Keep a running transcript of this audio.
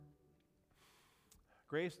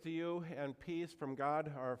Grace to you and peace from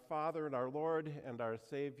God, our Father and our Lord and our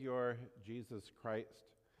Savior, Jesus Christ.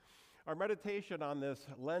 Our meditation on this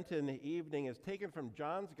Lenten evening is taken from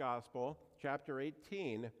John's Gospel, chapter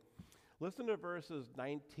 18. Listen to verses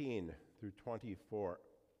 19 through 24.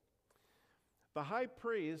 The high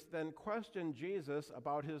priest then questioned Jesus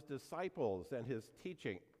about his disciples and his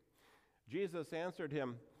teaching. Jesus answered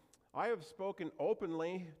him, "I have spoken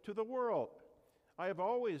openly to the world. I have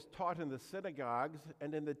always taught in the synagogues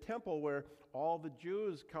and in the temple where all the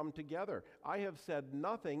Jews come together. I have said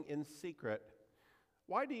nothing in secret.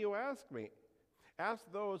 Why do you ask me?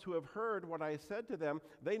 Ask those who have heard what I said to them.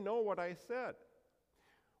 They know what I said."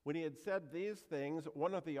 When he had said these things,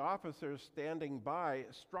 one of the officers standing by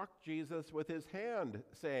struck Jesus with his hand,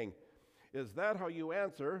 saying, "Is that how you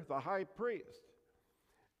answer the high priest?"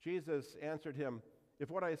 Jesus answered him,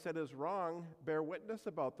 "If what I said is wrong, bear witness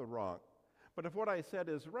about the wrong. But if what I said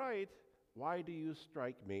is right, why do you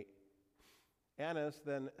strike me?" Annas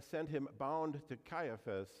then sent him bound to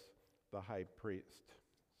Caiaphas, the high priest.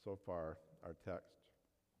 So far, our text.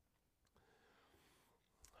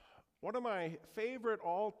 One of my favorite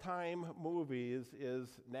all-time movies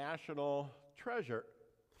is National Treasure,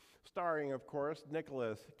 starring, of course,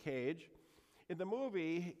 Nicolas Cage. In the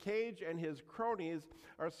movie, Cage and his cronies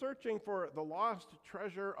are searching for the lost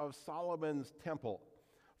treasure of Solomon's temple,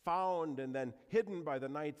 found and then hidden by the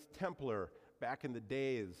Knights Templar back in the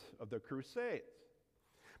days of the Crusades.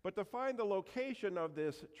 But to find the location of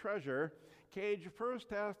this treasure, Cage first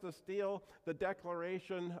has to steal the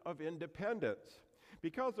Declaration of Independence,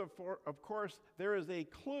 because of course there is a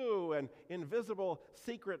clue, an invisible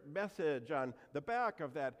secret message on the back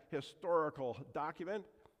of that historical document,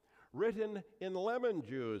 written in lemon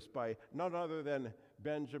juice by none other than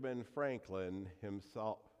Benjamin Franklin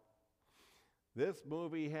himself. This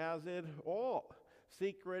movie has it all.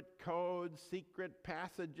 Secret codes, secret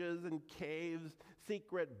passages and caves,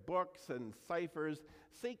 secret books and ciphers,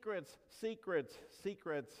 secrets, secrets,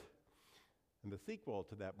 secrets. And the sequel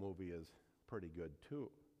to that movie is pretty good too.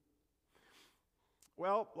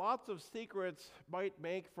 Well, lots of secrets might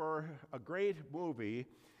make for a great movie,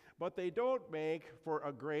 but they don't make for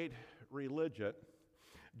a great religion.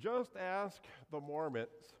 Just ask the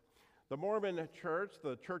Mormons. The Mormon Church,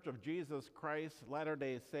 the Church of Jesus Christ,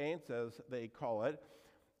 Latter-day Saints, as they call it,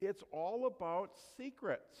 it's all about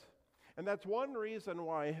secrets. And that's one reason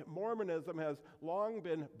why Mormonism has long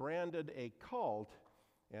been branded a cult,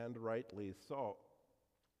 and rightly so.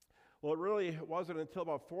 Well, it really wasn't until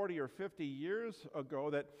about 40 or 50 years ago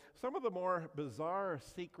that some of the more bizarre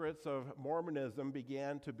secrets of Mormonism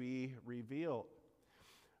began to be revealed.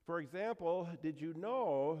 For example, did you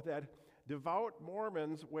know that devout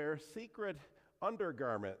Mormons wear secret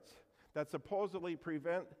undergarments that supposedly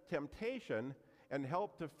prevent temptation and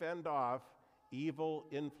help to fend off evil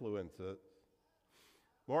influences?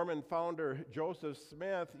 Mormon founder Joseph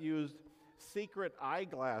Smith used secret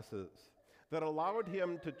eyeglasses that allowed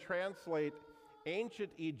him to translate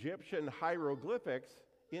ancient Egyptian hieroglyphics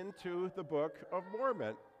into the Book of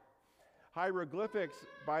Mormon. Hieroglyphics,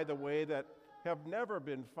 by the way, that have never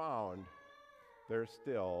been found. They're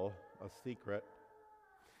still a secret.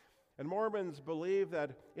 And Mormons believe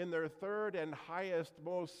that in their third and highest,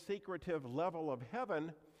 most secretive level of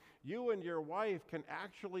heaven, you and your wife can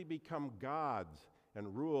actually become gods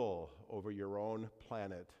and rule over your own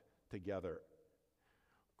planet together.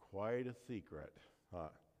 Quite a secret, huh?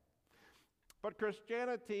 But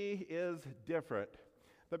Christianity is different.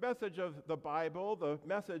 The message of the Bible, the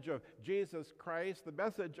message of Jesus Christ, the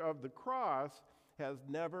message of the cross has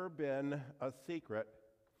never been a secret.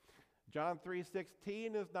 John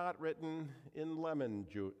 3:16 is not written in lemon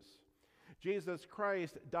juice. Jesus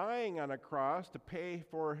Christ dying on a cross to pay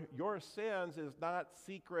for your sins is not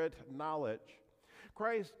secret knowledge.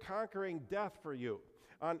 Christ conquering death for you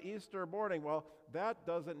on Easter morning, well, that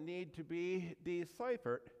doesn't need to be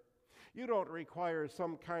deciphered. You don't require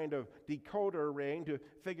some kind of decoder ring to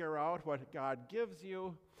figure out what God gives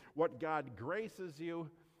you, what God graces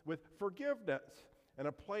you with forgiveness and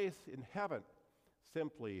a place in heaven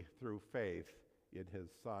simply through faith in his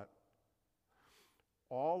Son.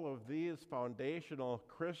 All of these foundational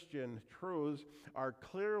Christian truths are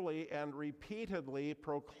clearly and repeatedly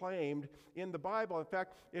proclaimed in the Bible. In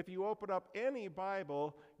fact, if you open up any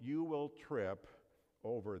Bible, you will trip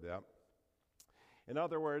over them. In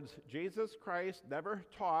other words, Jesus Christ never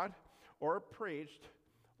taught or preached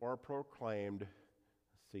or proclaimed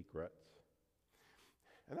secrets.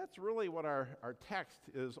 And that's really what our text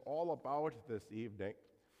is all about this evening.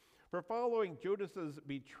 For following Judas's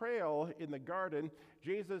betrayal in the garden,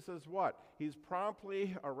 Jesus is what? He's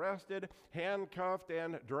promptly arrested, handcuffed,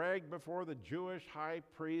 and dragged before the Jewish high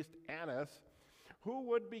priest Annas, who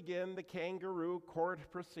would begin the kangaroo court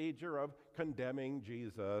procedure of condemning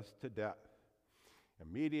Jesus to death.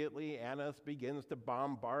 Immediately, Annas begins to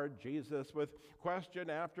bombard Jesus with question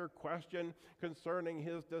after question concerning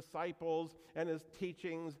his disciples and his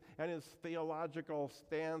teachings and his theological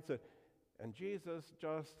stance. And Jesus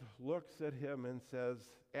just looks at him and says,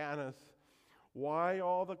 Annas, why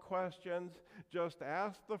all the questions? Just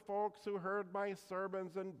ask the folks who heard my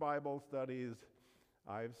sermons and Bible studies.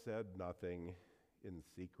 I've said nothing in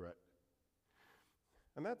secret.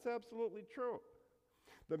 And that's absolutely true.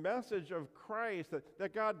 The message of Christ,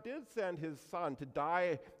 that God did send his Son to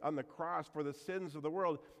die on the cross for the sins of the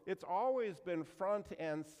world, it's always been front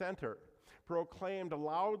and center, proclaimed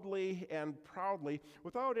loudly and proudly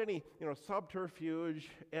without any subterfuge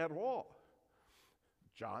at all.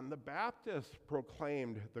 John the Baptist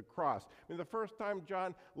proclaimed the cross. The first time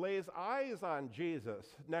John lays eyes on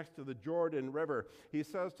Jesus next to the Jordan River, he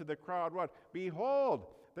says to the crowd, what? Behold,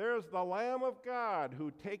 there's the Lamb of God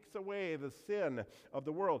who takes away the sin of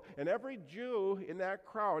the world. And every Jew in that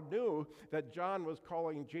crowd knew that John was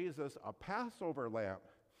calling Jesus a Passover lamb,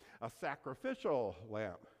 a sacrificial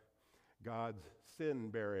lamb, God's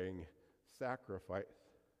sin-bearing sacrifice.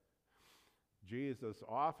 Jesus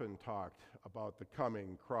often talked about the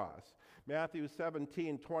coming cross. Matthew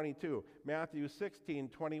 17:22, Matthew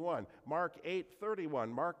 16:21, Mark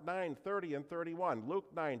 8:31, Mark 9:30 and 31, Luke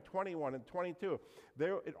 9:21 and 22.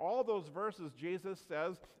 In all those verses, Jesus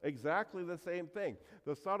says exactly the same thing.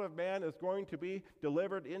 The Son of Man is going to be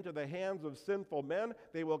delivered into the hands of sinful men.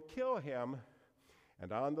 They will kill him,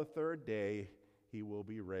 and on the third day he will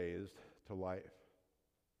be raised to life.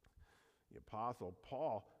 The Apostle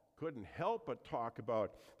Paul couldn't help but talk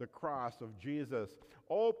about the cross of Jesus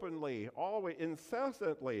openly, always,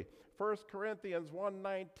 incessantly. 1 Corinthians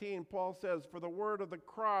 1:19, Paul says, "For the word of the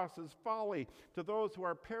cross is folly to those who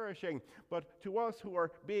are perishing, but to us who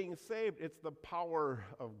are being saved, it's the power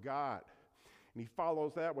of God." And he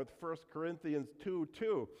follows that with 1 Corinthians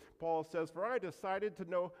 2:2. Paul says, "For I decided to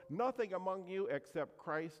know nothing among you except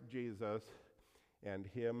Christ Jesus and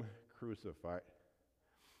him crucified."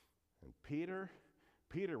 And Peter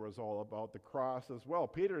was all about the cross as well.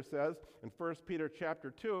 Peter says in 1 Peter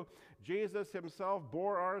chapter 2, Jesus himself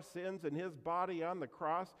bore our sins in his body on the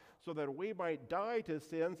cross so that we might die to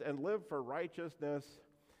sins and live for righteousness.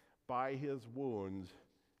 By his wounds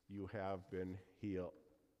you have been healed.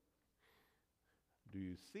 Do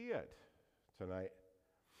you see it tonight?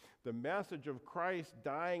 The message of Christ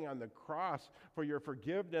dying on the cross for your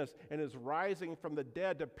forgiveness and his rising from the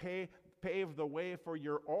dead to pave the way for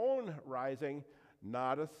your own rising,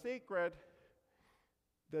 not a secret.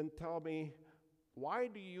 Then tell me, why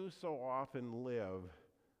do you so often live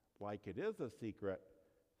like it is a secret?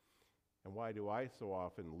 And why do I so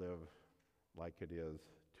often live like it is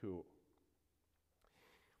too?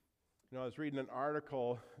 I was reading an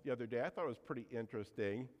article the other day. I thought it was pretty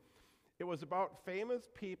interesting. It was about famous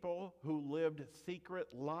people who lived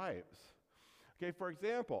secret lives. Okay, for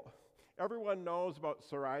example, everyone knows about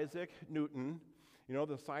Sir Isaac Newton,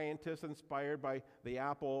 the scientist inspired by the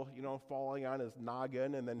apple, falling on his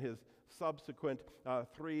noggin and then his subsequent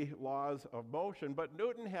 3 laws of motion. But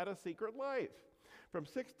Newton had a secret life. From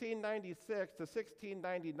 1696 to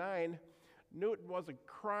 1699, Newton was a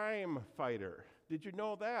crime fighter. Did you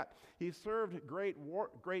know that? He served Great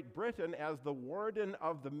Britain as the warden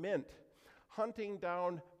of the mint, hunting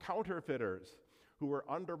down counterfeiters who were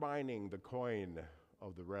undermining the coin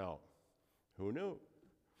of the realm. Who knew?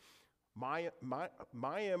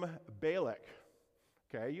 Mayim Bialik,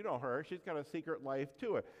 okay, you know her. She's got a secret life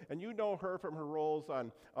too. And you know her from her roles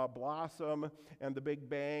on Blossom and The Big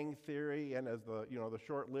Bang Theory and as the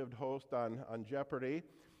short-lived host on Jeopardy.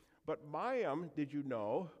 But Mayim, did you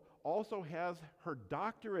know, also has her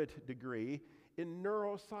doctorate degree in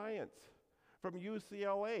neuroscience from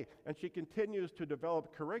UCLA. And she continues to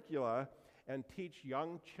develop curricula and teach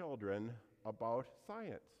young children about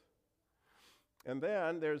science. And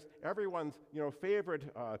then there's everyone's favorite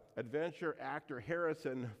adventure actor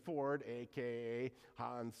Harrison Ford, a.k.a.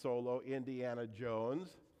 Han Solo, Indiana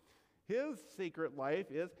Jones. His secret life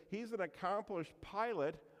is he's an accomplished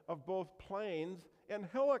pilot of both planes and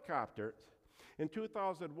helicopters. In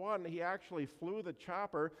 2001, he actually flew the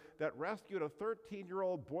chopper that rescued a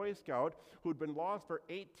 13-year-old Boy Scout who'd been lost for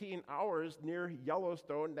 18 hours near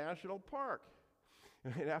Yellowstone National Park.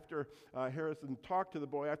 And after Harrison talked to the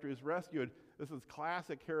boy after he's rescued, this is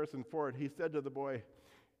classic Harrison Ford, he said to the boy,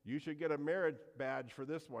 "You should get a merit badge for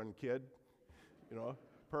this one, kid."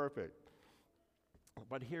 perfect.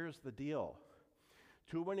 But here's the deal.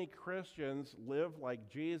 Too many Christians live like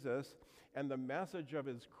Jesus, and the message of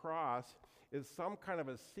his cross is some kind of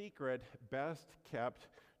a secret best kept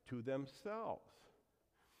to themselves.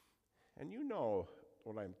 And you know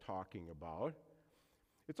what I'm talking about.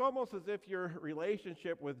 It's almost as if your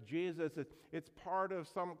relationship with Jesus, it's part of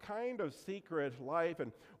some kind of secret life,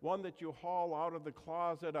 and one that you haul out of the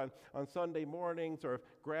closet on Sunday mornings, or if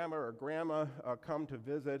grandma or grandma come to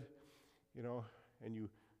visit, and you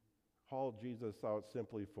haul Jesus out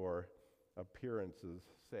simply for appearance's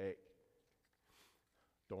sake.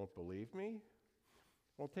 Don't believe me?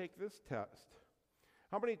 Well, take this test.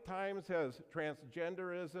 How many times has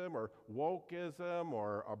transgenderism or wokeism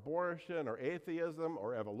or abortion or atheism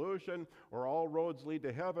or evolution or all roads lead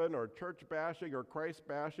to heaven or church bashing or Christ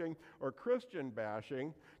bashing or Christian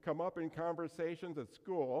bashing come up in conversations at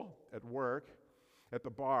school, at work, at the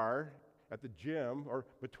bar, at the gym, or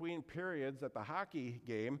between periods at the hockey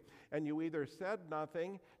game, and you either said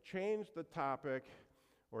nothing, changed the topic,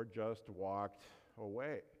 or just walked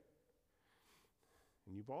away?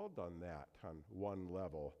 And you've all done that on one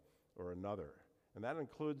level or another. And that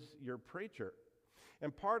includes your preacher.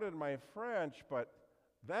 And pardon my French, but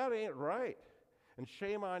that ain't right. And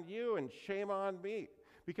shame on you and shame on me.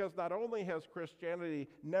 Because not only has Christianity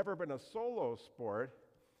never been a solo sport,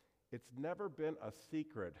 it's never been a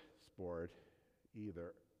secret sport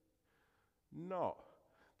either. No.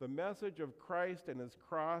 The message of Christ and his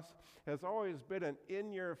cross has always been an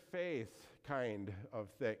in-your-face kind of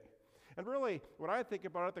thing. And really, when I think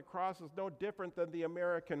about it, the cross is no different than the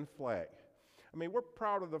American flag. I mean, we're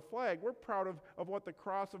proud of the flag. We're proud of what the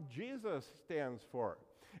cross of Jesus stands for.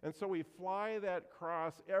 And so we fly that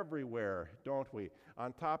cross everywhere, don't we?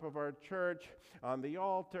 On top of our church, on the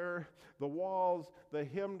altar, the walls, the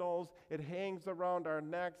hymnals. It hangs around our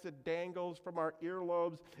necks. It dangles from our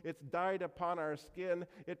earlobes. It's dyed upon our skin.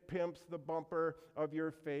 It pimps the bumper of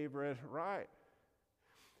your favorite ride.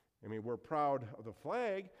 I mean, we're proud of the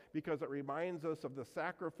flag because it reminds us of the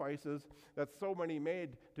sacrifices that so many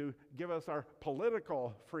made to give us our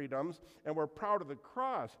political freedoms, and we're proud of the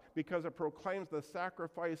cross because it proclaims the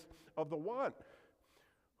sacrifice of the one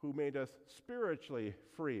who made us spiritually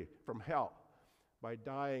free from hell by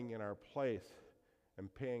dying in our place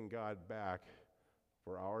and paying God back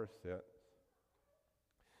for our sins.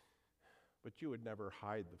 But you would never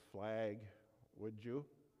hide the flag, would you?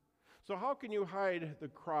 So how can you hide the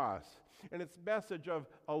cross and its message of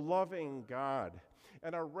a loving God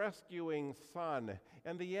and a rescuing Son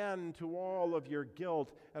and the end to all of your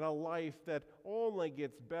guilt and a life that only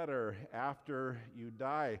gets better after you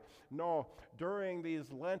die? No, during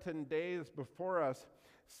these Lenten days before us,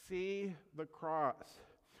 see the cross,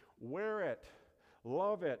 wear it,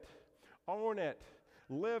 love it, own it,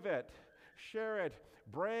 live it, share it,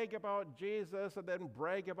 brag about Jesus, and then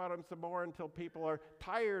brag about him some more until people are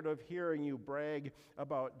tired of hearing you brag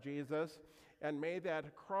about Jesus. And may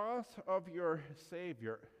that cross of your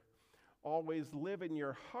Savior always live in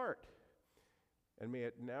your heart, and may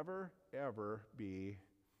it never, ever be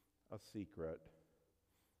a secret.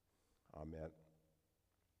 Amen.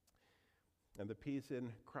 And the peace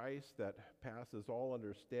in Christ that passes all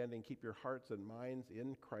understanding, keep your hearts and minds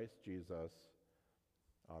in Christ Jesus.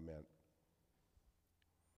 Amen.